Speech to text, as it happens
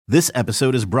This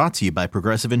episode is brought to you by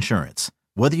Progressive Insurance.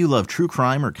 Whether you love true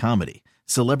crime or comedy,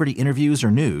 celebrity interviews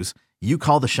or news, you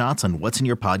call the shots on what's in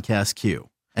your podcast queue.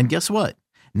 And guess what?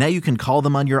 Now you can call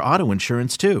them on your auto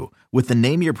insurance too with the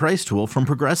Name Your Price tool from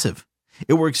Progressive.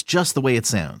 It works just the way it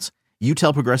sounds. You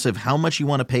tell Progressive how much you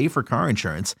want to pay for car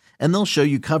insurance, and they'll show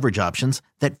you coverage options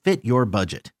that fit your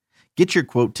budget. Get your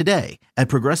quote today at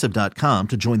Progressive.com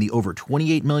to join the over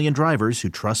 28 million drivers who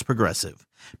trust Progressive.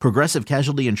 Progressive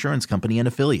Casualty Insurance Company and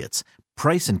Affiliates.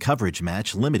 Price and coverage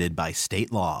match limited by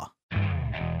state law.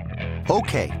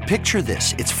 Okay, picture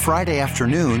this. It's Friday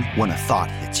afternoon when a thought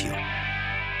hits you.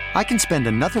 I can spend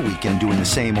another weekend doing the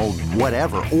same old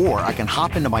whatever, or I can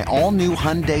hop into my all-new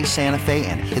Hyundai Santa Fe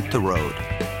and hit the road.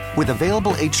 With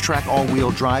available H-Track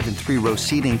all-wheel drive and 3-row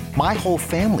seating, my whole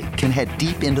family can head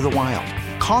deep into the wild.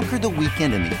 Conquer the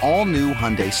weekend in the all-new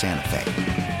Hyundai Santa Fe.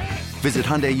 Visit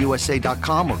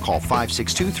HyundaiUSA.com or call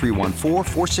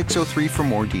 562-314-4603 for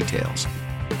more details.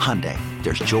 Hyundai,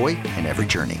 there's joy in every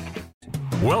journey.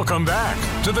 Welcome back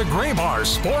to the Graybar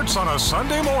Sports on a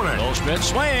Sunday morning. Goldschmidt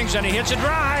swings and he hits a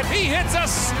drive. He hits a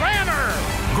slammer.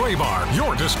 Graybar,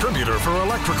 your distributor for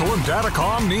electrical and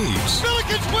datacom needs.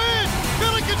 Billikens win!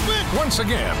 Billikens win! Once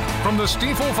again, from the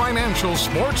Stifel Financial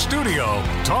Sports Studio,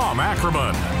 Tom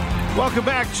Ackerman. Welcome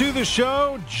back to the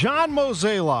show. John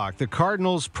Mozeliak, the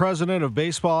Cardinals president of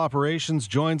baseball operations,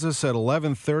 joins us at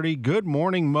 11:30. Good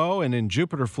morning, Mo, and in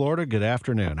Jupiter, Florida, good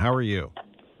afternoon. How are you?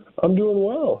 I'm doing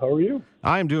well. How are you?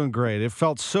 I'm doing great. It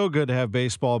felt so good to have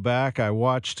baseball back. I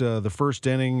watched the first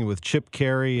inning with Chip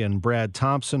Carey and Brad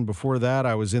Thompson. Before that,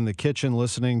 I was in the kitchen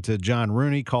listening to John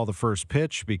Rooney call the first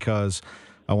pitch because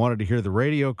I wanted to hear the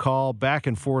radio call. Back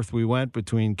and forth we went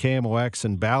between KMOX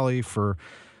and Bally for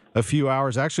a few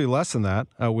hours, actually less than that,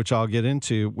 which I'll get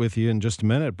into with you in just a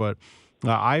minute. But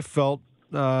I felt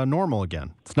normal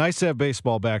again. It's nice to have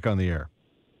baseball back on the air.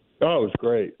 Oh, it was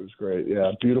great. It was great.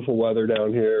 Yeah, beautiful weather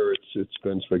down here. It's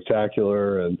been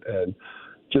spectacular, and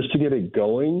just to get it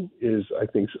going is, I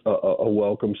think, a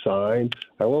welcome sign.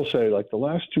 I will say, like, the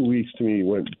last 2 weeks to me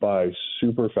went by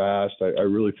super fast. I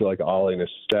really feel like Ollie and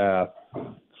his staff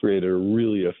created a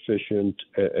really efficient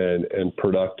and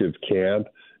productive camp.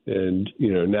 And,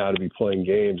 you know, now to be playing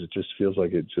games, it just feels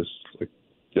like just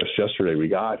yesterday we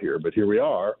got here, but here we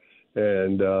are.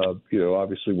 And, you know,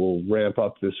 obviously we'll ramp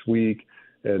up this week,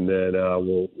 and then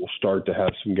we'll start to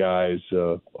have some guys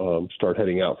start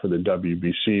heading out for the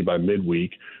WBC by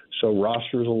midweek. So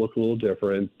rosters will look a little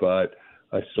different, but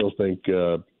I still think,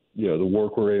 you know, the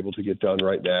work we're able to get done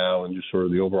right now and just sort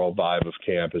of the overall vibe of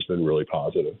camp has been really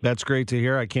positive. That's great to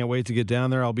hear. I can't wait to get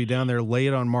down there. I'll be down there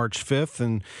late on March 5th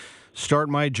and start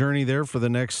my journey there for the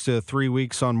next 3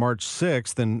 weeks on March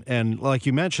 6th. And like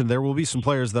you mentioned, there will be some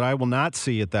players that I will not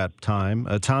see at that time.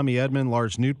 Tommy Edman,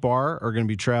 Lars Nootbaar are going to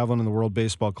be traveling in the World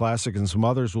Baseball Classic, and some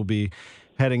others will be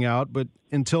heading out. But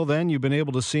until then, you've been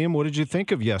able to see them. What did you think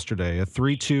of yesterday? A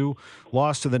 3-2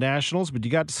 loss to the Nationals, but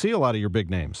you got to see a lot of your big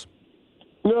names.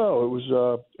 No, it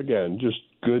was, again, just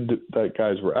good that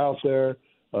guys were out there.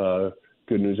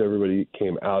 Good news everybody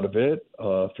came out of it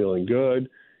feeling good.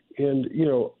 And, you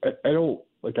know, I don't,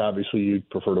 like, obviously you'd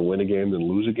prefer to win a game than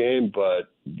lose a game, but,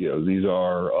 you know, these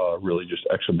are really just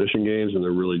exhibition games, and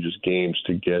they're really just games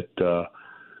to get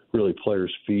really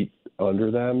players' feet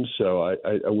under them. So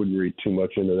I wouldn't read too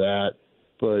much into that.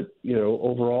 But, you know,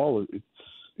 overall,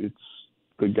 it's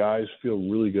the guys feel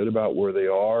really good about where they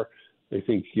are. I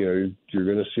think, you know, you're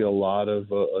going to see a lot of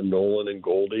Nolan and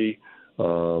Goldie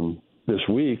this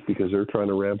week because they're trying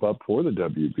to ramp up for the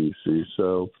WBC.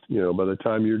 So, you know, by the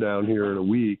time you're down here in a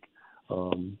week,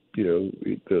 you know,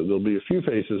 there'll be a few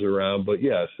faces around, but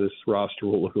yes, this roster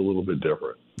will look a little bit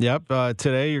different. Yep.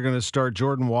 Today you're going to start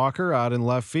Jordan Walker out in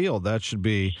left field. That should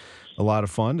be a lot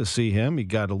of fun to see him. He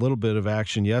got a little bit of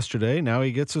action yesterday. Now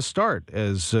he gets a start,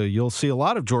 as you'll see a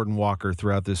lot of Jordan Walker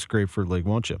throughout this Grapefruit League,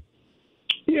 won't you?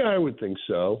 Yeah, I would think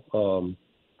so.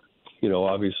 You know,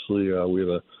 obviously we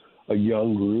have a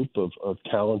young group of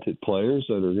talented players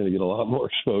that are going to get a lot more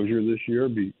exposure this year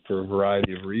for a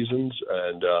variety of reasons,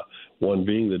 and one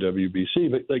being the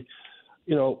WBC. But, like,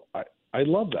 you know, I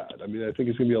love that. I mean, I think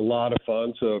it's going to be a lot of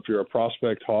fun. So if you're a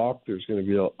prospect Hawk, there's going to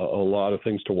be a lot of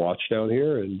things to watch down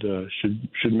here, and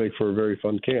should make for a very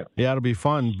fun camp. Yeah, it'll be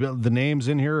fun. The names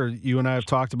in here, you and I have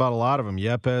talked about a lot of them.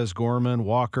 Yepes, Gorman,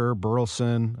 Walker,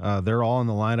 Burleson, they're all in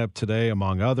the lineup today,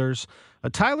 among others.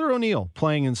 Tyler O'Neill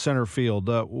playing in center field.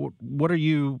 What are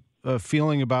you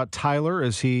feeling about Tyler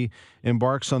as he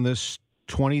embarks on this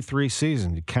 23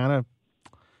 season? You kind of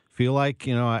feel like,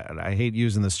 you know, I hate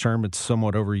using this term, it's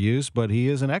somewhat overused, but he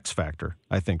is an X factor,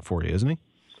 I think, for you, isn't he?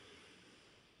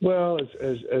 Well,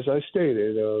 as I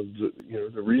stated,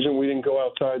 the reason we didn't go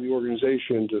outside the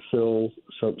organization to fill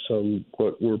some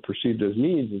what were perceived as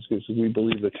needs is because we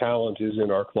believe the talent is in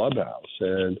our clubhouse,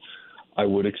 and I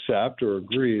would accept or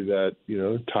agree that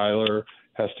Tyler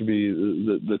has to be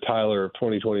the Tyler of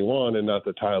 2021 and not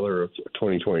the Tyler of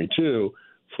 2022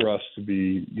 for us to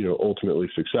be ultimately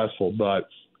successful. But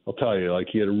I'll tell you,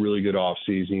 he had a really good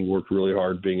offseason. He worked really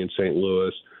hard being in St.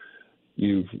 Louis.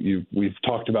 We've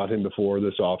talked about him before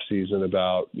this offseason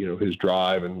about his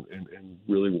drive and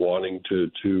really wanting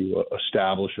to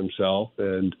establish himself,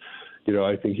 and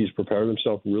I think he's prepared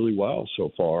himself really well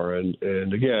so far. And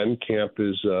again, camp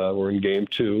is we're in game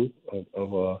 2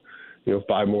 of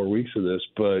 5 more weeks of this,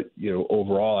 but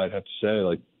overall I'd have to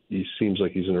say he seems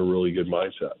like he's in a really good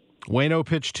mindset. Waino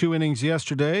pitched 2 innings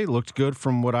yesterday. Looked good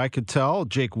from what I could tell.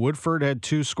 Jake Woodford had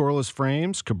 2 scoreless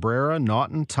frames. Cabrera,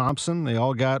 Naughton, Thompson, they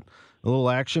all got a little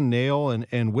action. Nail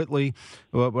and Whitley.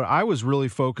 But I was really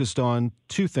focused on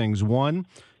 2 things. One,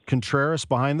 Contreras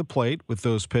behind the plate with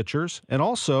those pitchers, and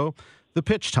also the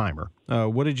pitch timer.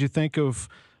 What did you think of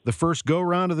the first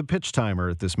go-round of the pitch timer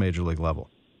at this major league level?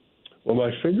 Well,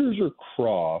 my fingers are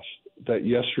crossed that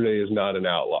yesterday is not an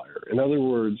outlier. In other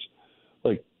words,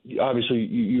 obviously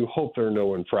you hope there are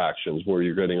no infractions where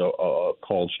you're getting a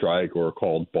called strike or a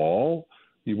called ball.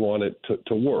 You want it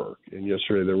to work. And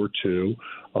yesterday there were 2.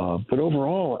 But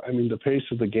overall, the pace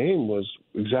of the game was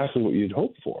exactly what you'd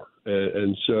hoped for.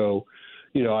 And so,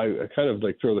 I kind of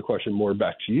throw the question more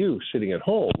back to you sitting at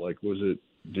home.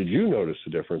 Did you notice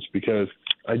the difference? Because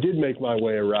I did make my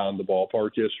way around the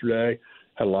ballpark yesterday,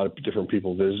 had a lot of different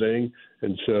people visiting.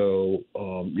 And so,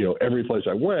 every place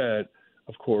I went,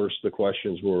 of course, the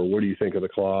questions were, what do you think of the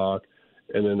clock?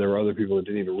 And then there were other people that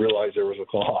didn't even realize there was a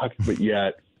clock, but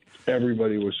yet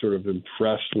everybody was sort of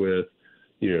impressed with,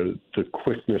 the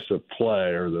quickness of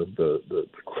play or the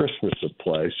crispness of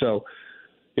play. So,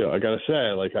 I got to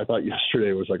say, I thought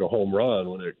yesterday was like a home run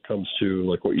when it comes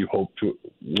to what you hoped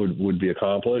would be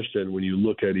accomplished. And when you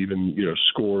look at even,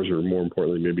 scores or more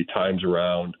importantly, maybe times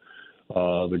around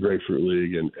the Grapefruit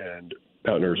League and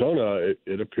out in Arizona,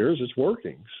 it appears it's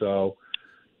working. So,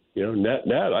 net,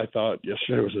 I thought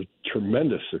yesterday was a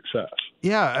tremendous success.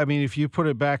 Yeah, if you put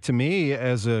it back to me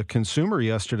as a consumer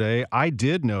yesterday, I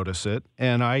did notice it,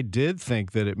 and I did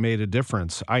think that it made a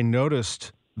difference. I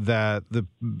noticed that the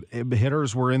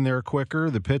hitters were in there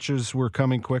quicker, the pitches were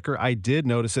coming quicker. I did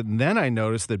notice it, and then I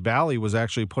noticed that Bally was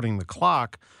actually putting the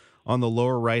clock on the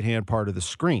lower right-hand part of the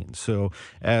screen. So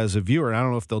as a viewer, and I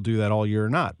don't know if they'll do that all year or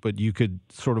not, but you could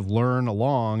sort of learn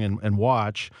along and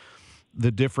watch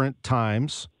the different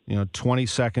times, 20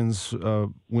 seconds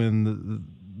when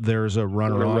there's a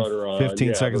runner on,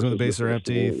 15 seconds when the bases are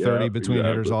empty, 30 between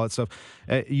hitters, all that stuff.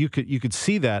 You could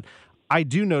see that. I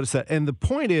do notice that. And the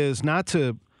point is not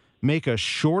to make a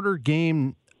shorter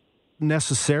game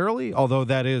necessarily, although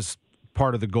that is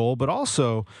part of the goal, but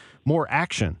also more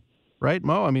action. Right,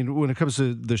 Mo? When it comes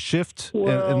to the shift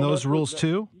and those rules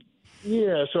too?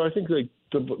 Yeah, so I think the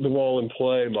ball and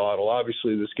play model,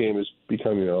 obviously this game is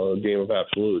becoming a game of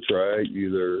absolutes, right? You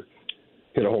either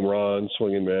hit a home run,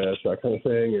 swing and miss, that kind of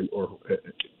thing.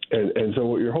 And so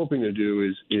what you're hoping to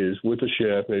do is with the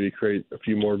shift, maybe create a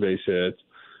few more base hits.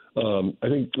 I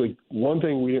think one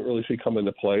thing we didn't really see come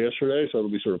into play yesterday, so it'll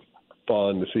be sort of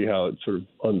fun to see how it sort of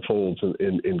unfolds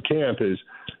in camp is,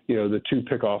 the 2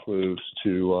 pickoff moves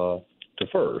to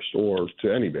first or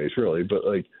to any base really, but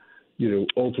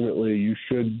ultimately you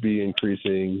should be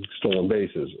increasing stolen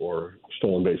bases or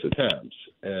stolen base attempts,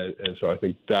 and so I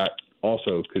think that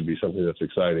also could be something that's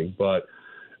exciting. But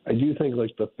I do think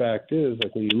the fact is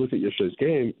when you look at yesterday's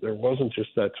game, there wasn't just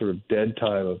that sort of dead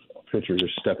time of pitchers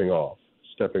just stepping off,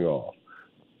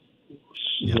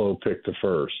 slow pick to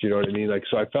first. You know what I mean?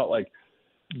 So I felt like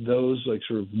those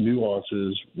sort of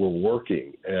nuances were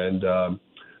working. And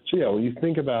so, yeah, when you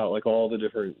think about all the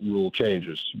different rule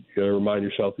changes, you got to remind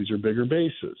yourself these are bigger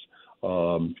bases.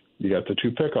 You got the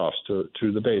 2 pickoffs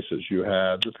to the bases. You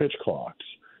have the pitch clocks.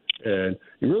 And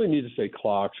you really need to say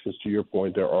clocks because, to your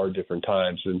point, there are different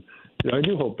times. And I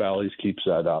do hope Bally's keeps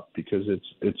that up because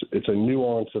it's a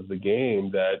nuance of the game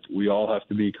that we all have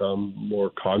to become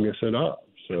more cognizant of.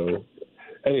 So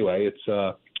anyway,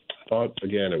 I thought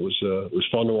again it was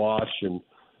fun to watch, and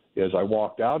as I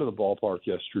walked out of the ballpark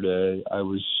yesterday, I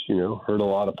was heard a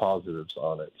lot of positives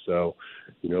on it. So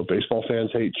baseball fans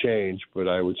hate change, but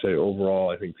I would say overall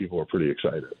I think people are pretty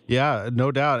excited. Yeah,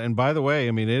 no doubt. And by the way,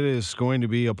 it is going to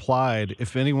be applied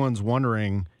if anyone's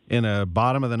wondering. In a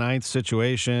bottom of the ninth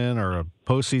situation or a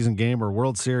postseason game or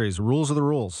World Series, rules are the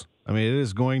rules. It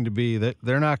is going to be that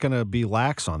they're not going to be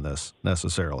lax on this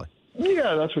necessarily.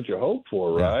 Yeah, that's what you hope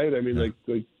for, right?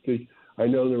 Yeah. I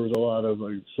know there was a lot of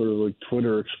sort of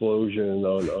Twitter explosion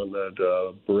on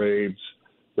that Braves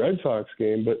Red Sox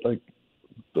game, but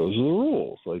those are the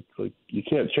rules. You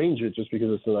can't change it just because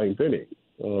it's the ninth inning.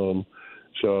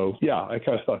 So yeah, I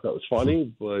kind of thought that was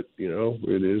funny, but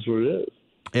it is what it is.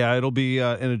 Yeah, it'll be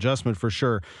an adjustment for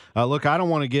sure. Look, I don't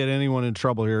want to get anyone in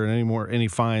trouble here and any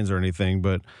fines or anything,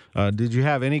 but did you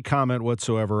have any comment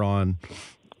whatsoever on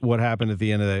what happened at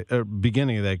the end of that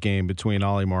beginning of that game between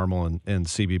Ollie Marmol and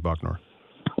CB Bucknor?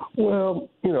 Well,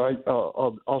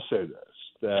 I'll say this,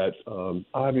 that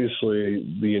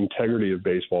obviously the integrity of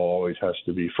baseball always has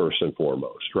to be first and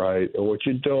foremost, right? And what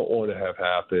you don't want to have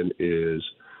happen is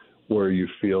where you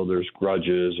feel there's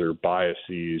grudges or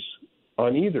biases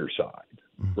on either side,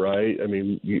 right? I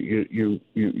mean,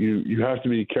 you have to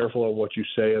be careful on what you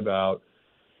say about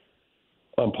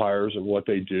umpires and what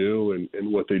they do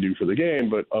and what they do for the game,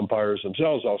 but umpires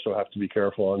themselves also have to be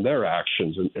careful on their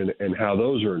actions and how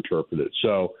those are interpreted.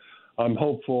 So I'm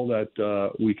hopeful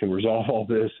that we can resolve all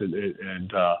this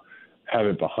and have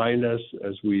it behind us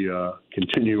as we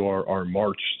continue our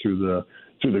march through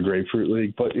the Grapefruit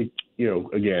League. But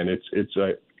again,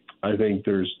 I think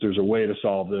there's a way to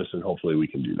solve this, and hopefully we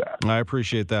can do that. I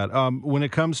appreciate that. When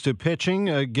it comes to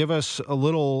pitching, give us a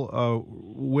little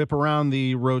whip around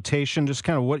the rotation, just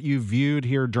kind of what you viewed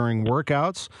here during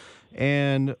workouts,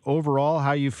 and overall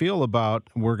how you feel about,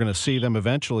 we're going to see them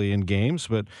eventually in games,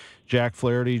 but Jack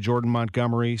Flaherty, Jordan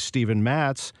Montgomery, Steven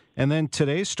Matz, and then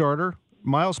today's starter,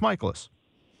 Miles Mikolas.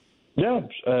 Yeah,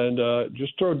 and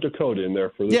just throw Dakota in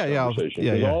there for this conversation.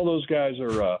 Yeah. All those guys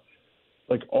are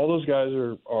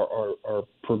are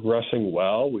progressing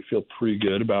well. We feel pretty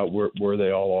good about where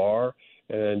they all are,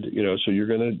 and so you're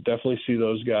going to definitely see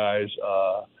those guys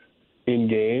in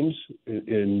games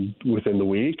within the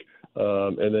week.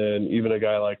 And then even a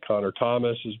guy like Connor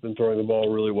Thomas has been throwing the ball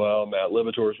really well. Matt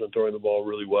Libator's been throwing the ball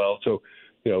really well. So,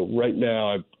 right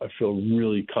now I feel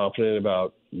really confident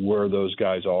about where those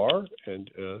guys are. And,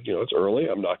 it's early.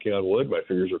 I'm knocking on wood. My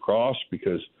fingers are crossed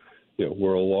because,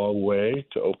 we're a long way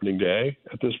to opening day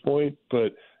at this point.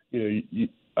 But,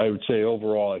 I would say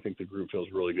overall, I think the group feels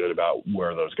really good about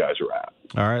where those guys are at.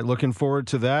 All right, looking forward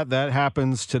to that. That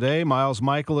happens today. Miles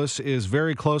Mikolas is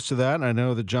very close to that, and I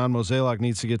know that John Mozeliak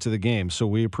needs to get to the game, so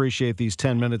we appreciate these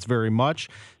 10 minutes very much.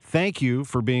 Thank you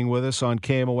for being with us on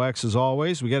KMOX as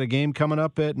always. We got a game coming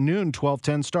up at noon,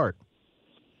 12:10 start.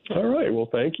 All right, well,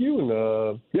 thank you,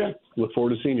 and look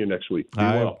forward to seeing you next week.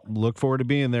 Look forward to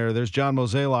being there. There's John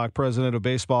Mozeliak, president of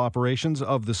baseball operations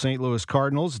of the St. Louis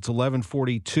Cardinals. It's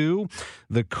 11:42.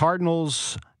 The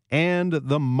Cardinals and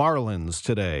the Marlins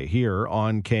today here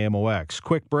on KMOX.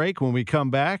 Quick break. When we come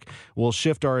back, we'll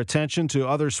shift our attention to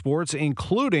other sports,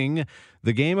 including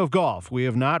the game of golf. We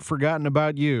have not forgotten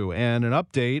about you, and an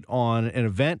update on an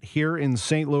event here in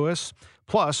St. Louis.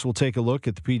 Plus, we'll take a look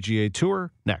at the PGA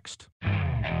Tour next.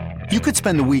 You could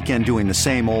spend the weekend doing the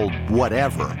same old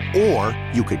whatever, or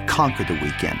you could conquer the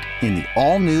weekend in the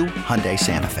all-new Hyundai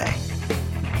Santa Fe.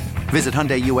 Visit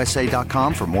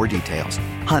HyundaiUSA.com for more details.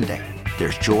 Hyundai,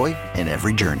 there's joy in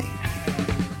every journey.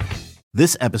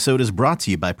 This episode is brought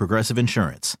to you by Progressive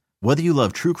Insurance. Whether you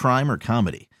love true crime or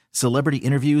comedy, celebrity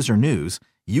interviews or news,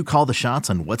 you call the shots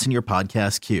on what's in your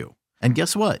podcast queue. And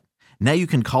guess what? Now you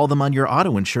can call them on your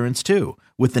auto insurance too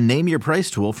with the Name Your Price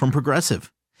tool from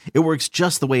Progressive. It works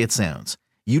just the way it sounds.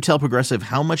 You tell Progressive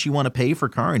how much you want to pay for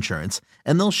car insurance,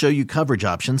 and they'll show you coverage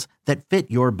options that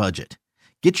fit your budget.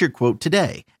 Get your quote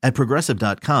today at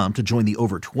Progressive.com to join the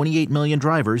over 28 million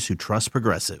drivers who trust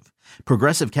Progressive.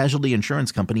 Progressive Casualty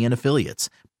Insurance Company and Affiliates.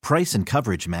 Price and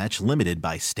coverage match limited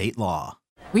by state law.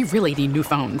 We really need new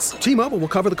phones. T-Mobile will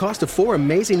cover the cost of 4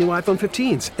 amazing new iPhone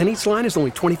 15s, and each line is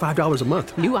only $25 a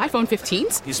month. New iPhone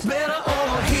 15s? It's better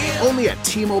over here. Only at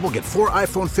T-Mobile, get 4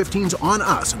 iPhone 15s on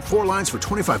us and 4 lines for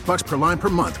 $25 per line per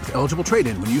month with eligible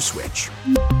trade-in when you switch.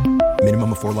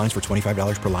 Minimum of 4 lines for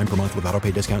 $25 per line per month with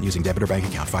autopay discount using debit or bank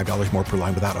account. $5 more per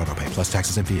line without autopay, plus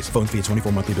taxes and fees. Phone fee at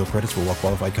 24 monthly bill credits for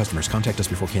well-qualified customers. Contact us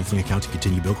before canceling account to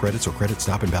continue bill credits or credit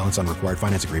stop and balance on required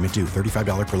finance agreement due.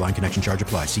 $35 per line connection charge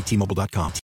applies. See T-Mobile.com.